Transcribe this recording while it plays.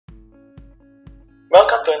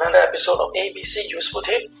Welcome to another episode of ABC Useful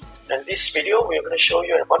Tip. In this video, we are going to show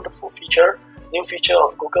you a wonderful new feature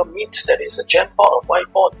of Google Meet, that is a Jamboard or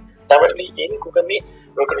whiteboard directly in Google Meet.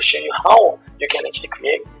 We're going to show you how you can actually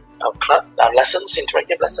create lessons,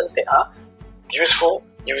 interactive lessons that are useful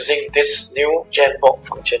using this new Jamboard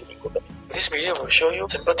function in Google Meet. This video will show you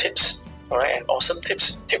simple tips, alright, and awesome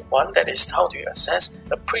tips. Tip 1, that is how do you access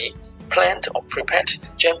a pre-planned or prepared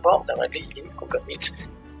Jamboard directly in Google Meet.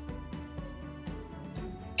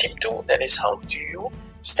 Tip 2, that is how do you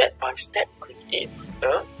step-by-step create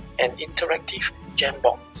an interactive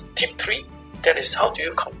Jamboard. Tip 3, that is how do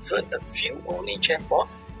you convert a view-only Jamboard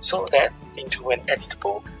so that into an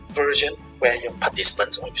editable version where your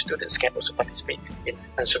participants or your students can also participate in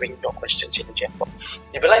answering your questions in the Jamboard.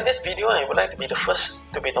 If you like this video and you would like to be the first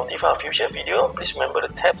to be notified of future video, please remember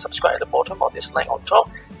to tap subscribe at the bottom or dislike on top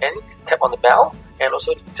and tap on the bell, and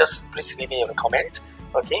also just please leave me a comment.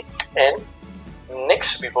 Okay, and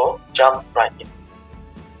next we will jump right in.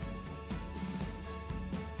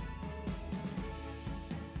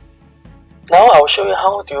 Now I will show you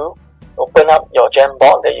how to open up your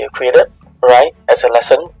Jamboard that you created, right, as a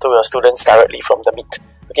lesson to your students directly from the Meet.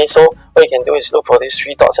 Okay, so what you can do is look for these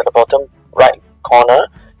three dots at the bottom right corner,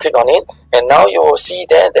 click on it, and now you will see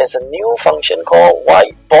that there's a new function called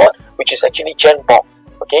Whiteboard, which is actually Jamboard.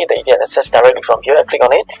 Okay, that you can access directly from here. Click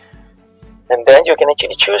on it, and then you can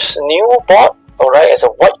actually choose new board, alright, as a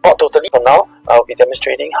whiteboard totally. For now, I'll be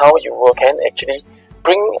demonstrating how you can actually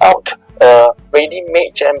bring out a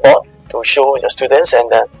ready-made Jamboard to show your students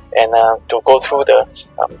and to go through the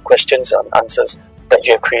questions and answers that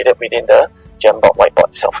you have created within the Jamboard whiteboard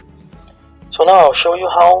itself. So now I'll show you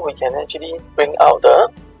how we can actually bring out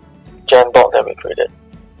the Jamboard that we created.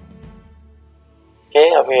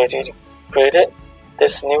 Okay, I've already created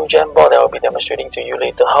this new Jamboard that I'll be demonstrating to you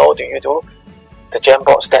later. How do you do the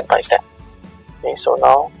Jamboard step by step? Okay, so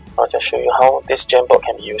now I'll just show you how this Jamboard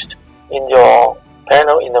can be used. In your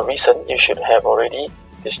panel, in the recent, you should have already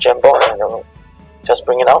this Jamboard, and I'll just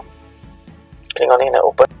bring it out. Click on it and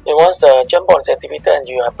open. And once the Jamboard is activated and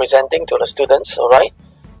you are presenting to the students, alright,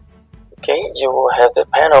 okay, you will have the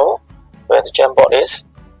panel where the Jamboard is.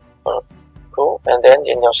 Cool. And then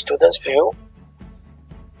in your student's view,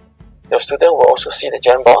 your student will also see the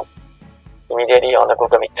Jamboard immediately on the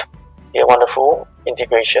Google Meet. A wonderful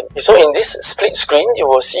integration. So in this split screen, you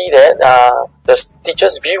will see that the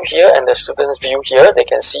teacher's view here and the student's view here, they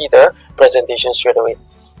can see the presentation straight away.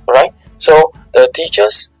 Alright, so the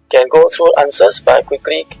teachers can go through answers by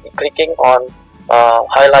quickly clicking on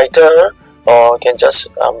highlighter, or can just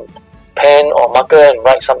pen or marker and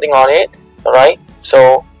write something on it. Alright,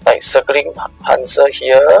 so like circling answer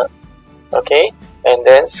here, okay, and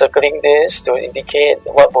then circling this to indicate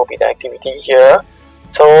what will be the activity here.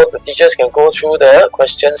 So the teachers can go through the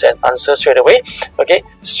questions and answers straight away. Okay,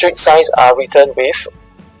 street signs are written with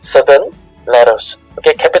certain letters.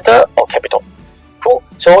 Okay, capital or capital. Cool.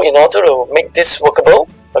 So in order to make this workable,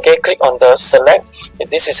 okay, click on the select.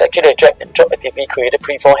 This is actually a drag and drop activity created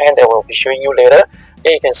beforehand that we'll be showing you later.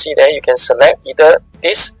 Okay, you can see that you can select either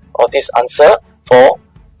this or this answer for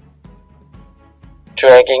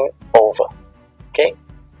dragging over. Okay.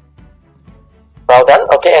 Well done.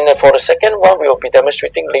 Okay, and then for the second one, we will be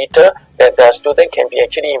demonstrating later that the student can be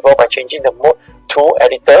actually involved by changing the mode to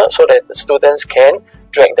editor so that the students can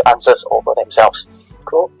drag the answers over themselves.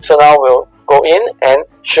 Cool. So now we'll go in and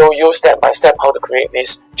show you step by step how to create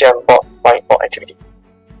this Jamboard whiteboard activity.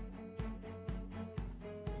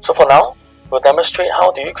 So for now, we'll demonstrate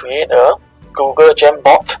how do you create a Google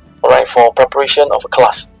Jamboard, alright, for preparation of a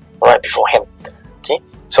class, alright, beforehand. Okay.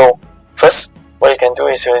 So first, what you can do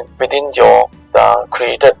is within your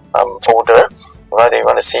created folder, right, that you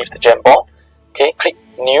want to save the Jamboard. Okay, click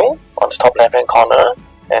new on the top left hand corner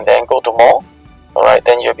and then go to more. Alright,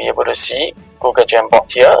 then you'll be able to see Google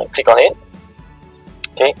Jamboard here. Click on it.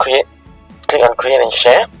 Okay, click on create and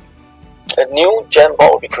share. A new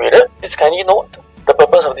Jamboard will be created. Please kindly note the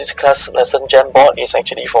purpose of this class lesson Jamboard is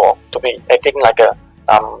actually to be acting like a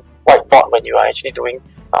whiteboard when you are actually doing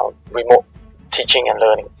remote teaching and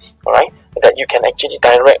learning. Alright, that you can actually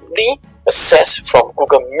directly access from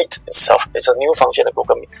Google Meet itself. It's a new function of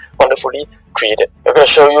Google Meet, wonderfully created. We're going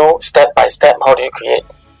to show you step by step how do you create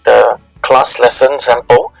the class lesson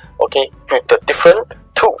sample, okay, with the different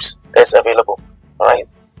tools that's available. Alright,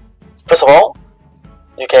 first of all,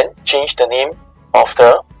 you can change the name of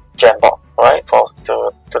the Jamboard, alright,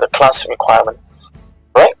 to the class requirement.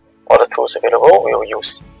 Right, all the tools available we will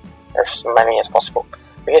use as many as possible.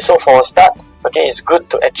 Okay, so for a start, okay, it's good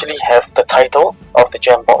to actually have the title of the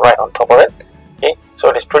Jamboard right on top of it. Okay, so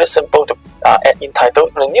it is pretty simple to add in title.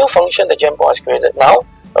 The new function the Jamboard has created now,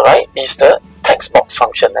 alright, is the text box.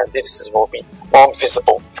 function, and this will be more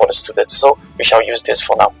visible for the students. So we shall use this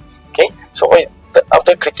for now. Okay, so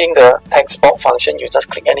after clicking the text box function, you just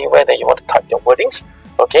click anywhere that you want to type your wordings.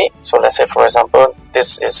 Okay, so let's say for example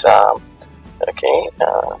this is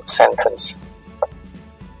sentence,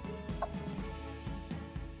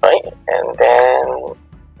 right? And then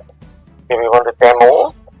we want to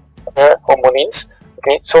demo the homonyms.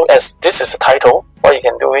 Okay, so as this is the title, what you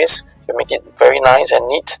can do is you make it very nice and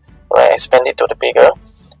neat, right? Expand it to the bigger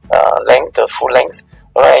length, the full length,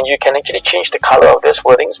 right? And you can actually change the color of this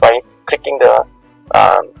wordings by clicking the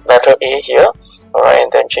letter A here, alright,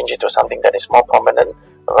 and then change it to something that is more prominent,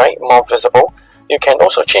 alright, more visible. You can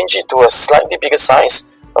also change it to a slightly bigger size,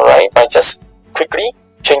 alright, by just quickly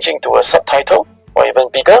changing to a subtitle or even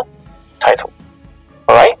bigger title.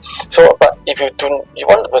 Alright, so but if you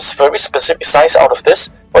want a very specific size out of this,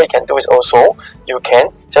 what you can do is also you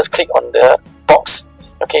can just click on the box.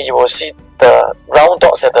 Okay, you will see the round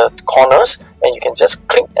dots at the corners, and you can just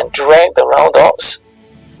click and drag the round dots.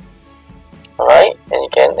 Alright, and you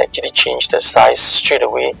can actually change the size straight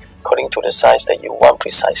away according to the size that you want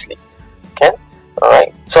precisely. Okay,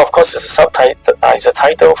 alright, so of course it's a subtitle, it's a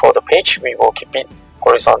title for the page. We will keep it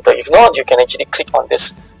horizontal. If not, you can actually click on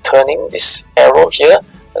this, turning this arrow here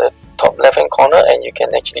at the top left hand corner, and you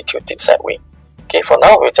can actually tilt it sideways. Okay, for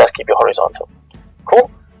now we'll just keep it horizontal.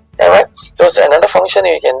 Cool. Alright, so another function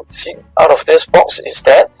you can see out of this box is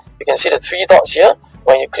that you can see the 3 dots here.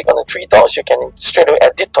 When you click on the 3 dots, you can straight away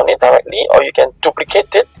edit on it directly, or you can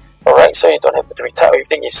duplicate it. Alright, so you don't have to retype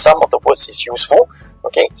everything if some of the words is useful.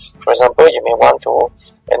 Okay, for example, you may want to,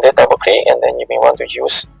 and then double click, and then you may want to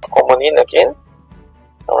use homonym again.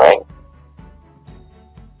 Alright,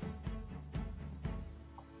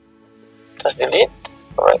 just delete.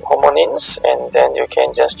 Alright, homonyms, and then you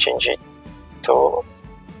can just change it to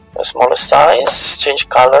a smaller size, change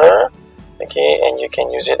color. Okay, and you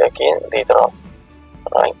can use it again later on.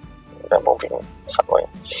 Right, moving somewhere.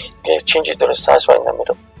 Okay, change it to the size right in the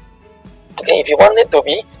middle. Okay, if you want it to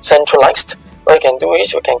be centralized, what you can do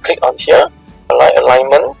is you can click on here,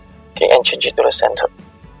 alignment, okay, and change it to the center.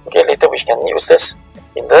 Okay, later we can use this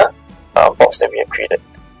in the box that we have created.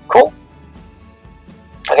 Cool.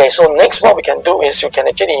 Okay, so next what we can do is you can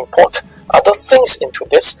actually import other things into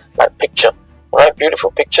this, like picture, right?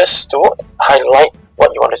 Beautiful pictures to highlight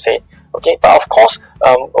what you want to say. Okay, but of course,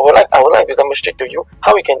 I would like to demonstrate to you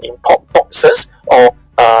how we can import boxes or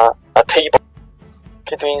a table.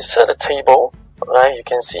 Okay, to insert a table, right? You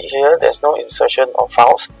can see here there's no insertion of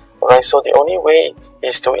files. Alright, so the only way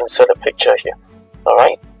is to insert a picture here.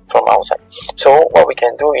 Alright, from outside. So what we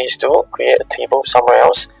can do is to create a table somewhere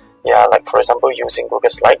else. Yeah, like for example using Google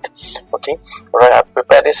Slide. Okay, alright, I've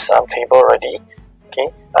prepared this table already. Okay,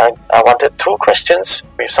 I wanted 2 questions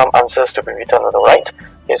with some answers to be written on the right.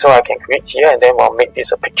 Okay, so I can create here, and then we'll make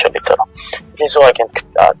this a picture later. Okay, so I can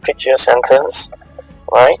click here sentence,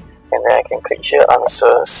 right, and then I can click here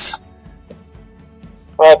answers.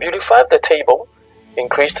 Well, I beautify the table,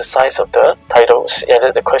 increase the size of the titles,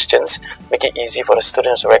 added the questions, make it easy for the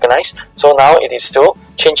students to recognize. So now it is to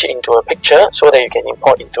change it into a picture so that you can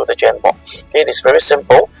import into the Jamboard. Okay, it is very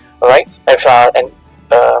simple. Alright, I have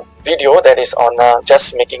a video that is on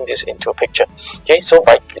just making this into a picture. Okay, so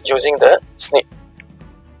by using the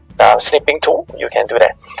snipping tool, you can do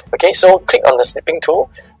that. Okay, so click on the snipping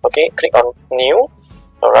tool. Okay, click on new.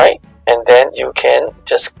 Alright, and then you can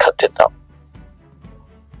just cut it out,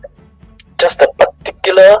 just a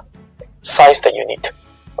particular size that you need.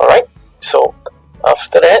 Alright, so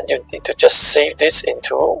after that you need to just save this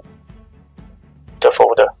into the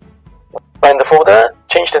folder. In the folder,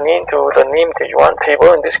 change the name to the name that you want,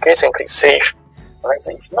 table in this case, and click save. Alright,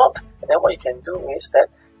 so if not, then what you can do is that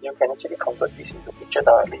you can actually convert this into picture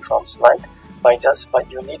directly from slide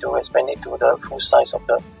but you need to expand it to the full size of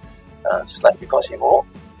the slide, because it will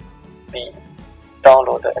be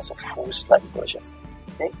downloaded as a full slide version.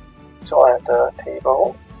 Okay, so I have the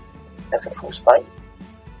table as a full slide.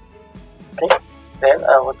 Okay, then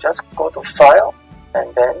I will just go to file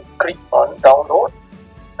and then click on download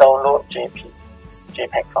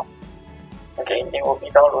JPEG file. Okay, it will be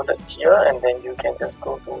downloaded here, and then you can just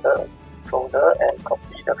go to the folder and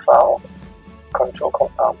copy the file,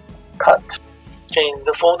 cut. Okay, in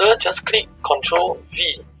the folder, just click Ctrl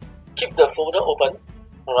V. Keep the folder open.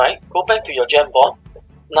 Alright, go back to your Jamboard.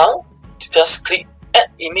 Now, just click Add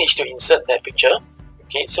Image to insert that picture.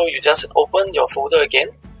 Okay, so you just open your folder again.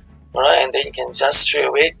 Alright, and then you can just straight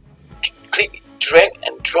away click, drag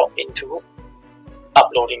and drop into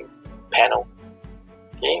uploading panel.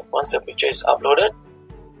 Okay, once the picture is uploaded,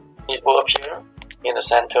 it will appear in the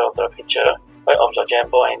center of the picture, right, of your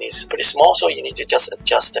Jamboard, and it's pretty small, so you need to just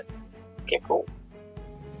adjust it. Okay, cool.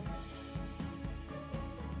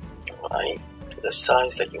 right, to the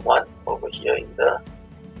size that you want over here in the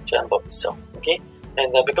Jamboard itself. Okay,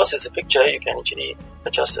 and because it's a picture, you can actually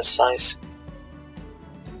adjust the size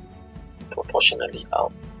proportionally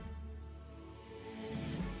out.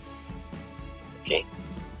 Okay,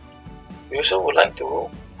 we also would like to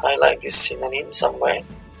highlight this synonym somewhere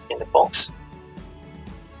in the box.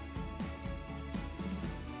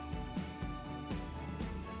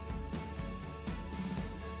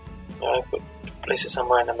 Alright, place it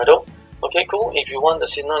somewhere in the middle. Okay, cool. If you want the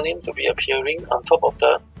synonym to be appearing on top of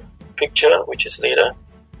the picture, which is later,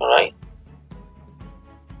 alright.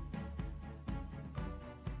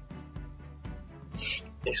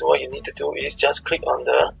 So what you need to do is just click on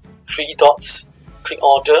the three dots, click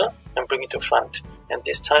order, and bring it to front. And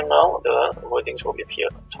this time now, the wordings will appear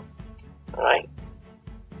on top. Alright.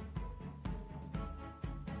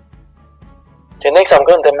 Okay, next I'm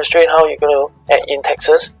going to demonstrate how you're going to add in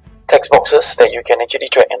text boxes that you can actually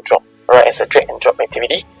drag and drop. Alright, as a drag and drop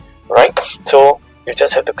activity. Right. So you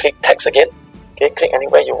just have to click text again. Okay, click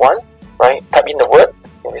anywhere you want. Right. Type in the word.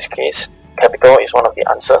 In this case, capital is one of the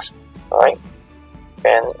answers. Alright.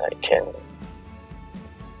 And I can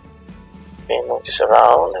move this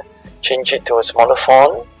around, change it to a smaller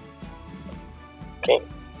font. Okay,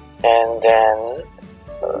 and then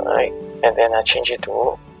I change it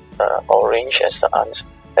to orange as the answer,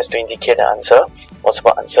 as to indicate the answer,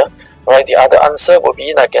 possible answer. Alright, the other answer will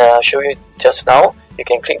be like I showed you just now. You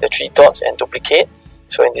can click the three dots and duplicate.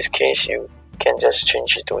 So in this case, you can just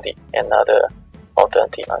change it to the another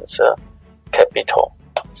alternative answer, capital.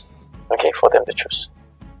 Okay, for them to choose.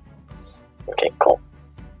 Okay, cool.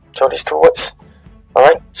 So these two words.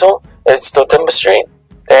 Alright, so it's to demonstrate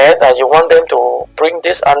that you want them to bring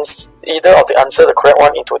this either of the answer, the correct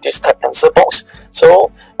one, into this type answer box.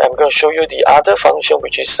 So I'm going to show you the other function,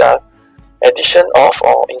 which is addition of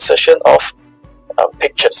or insertion of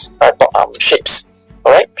pictures, shapes.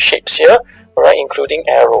 Alright, shapes here, alright, including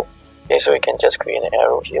arrow. Okay, so you can just create an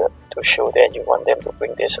arrow here to show that you want them to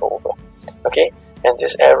bring this over. Okay, and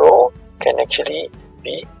this arrow can actually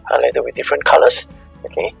be highlighted with different colors.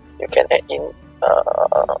 Okay, you can add in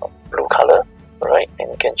blue color, right, and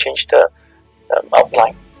you can change the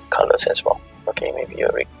outline colors as well. Okay, maybe a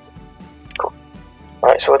red. Cool.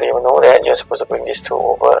 Alright, so they will know that you're supposed to bring these two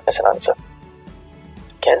over as an answer.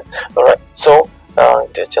 Can. Alright, so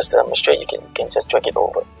to just demonstrate, you can just drag it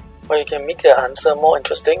over. Or you can make the answer more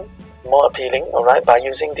interesting, more appealing, alright, by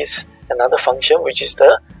using this another function, which is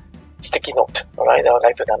the sticky note. Alright, I would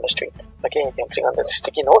like to demonstrate. Okay, you can click on the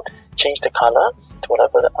sticky note, change the color to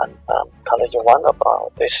whatever the color you want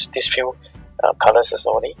about these few colors is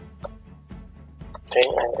only. Okay,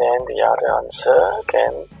 and then the other answer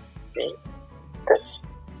can be this.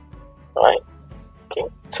 Alright, okay,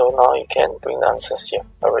 so now you can bring the answers here.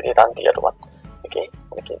 Already done the other one. Okay,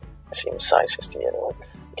 make it the same size as the other one.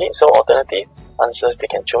 Okay, so alternative answers they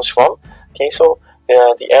can choose from. Okay, so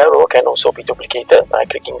the arrow can also be duplicated by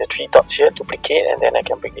clicking the three dots here, duplicate, and then I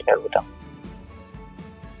can bring the arrow down.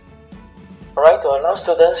 Alright, to allow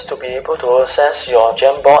students to be able to access your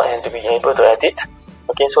Jamboard and to be able to edit,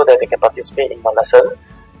 okay, so that they can participate in your lesson,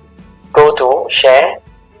 go to share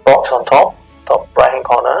box on top right hand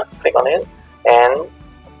corner, click on it, and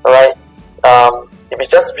alright, if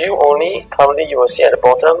it's just view only, currently you will see at the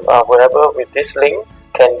bottom, wherever with this link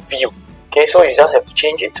can view. Okay, so you just have to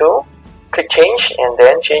change it to click change and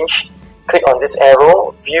then click on this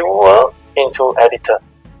arrow, viewer into editor.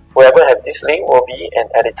 Whoever have this link will be an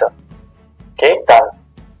editor. Okay, done.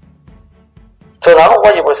 So now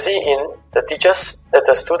what you will see in the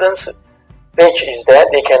students page is that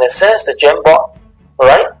they can access the Jamboard,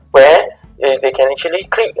 right? Where they can actually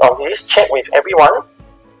click on this chat with everyone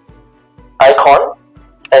icon,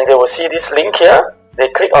 and they will see this link here. They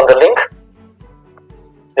click on the link,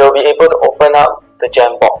 they will be able to open up the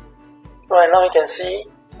Jamboard. Right now you can see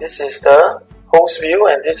this is the host view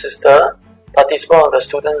and this is the participant of the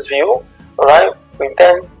students view. Alright, with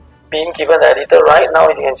them being given the editor, right now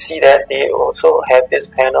you can see that they also have this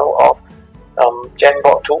panel of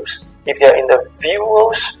Jamboard tools. If they are in the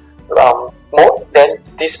viewers mode, then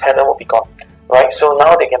this panel will be gone. Right, so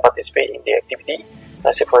now they can participate in the activity.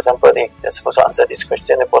 Let's say for example they're supposed to answer this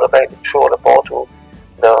question, they put back, throw the ball to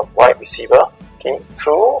the wide receiver. Okay,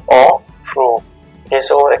 through or through. Okay,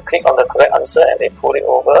 so they click on the correct answer and they pull it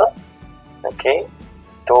over, okay,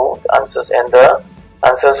 to the answers, and the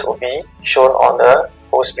answers will be shown on the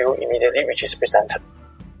host view immediately, which is presented.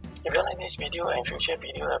 If you like this video and future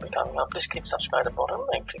video that will be coming up, please click subscribe at the bottom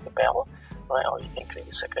and click the bell, right, or you can click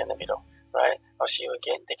the circle in the middle. Right, I'll see you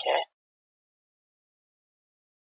again. Take care.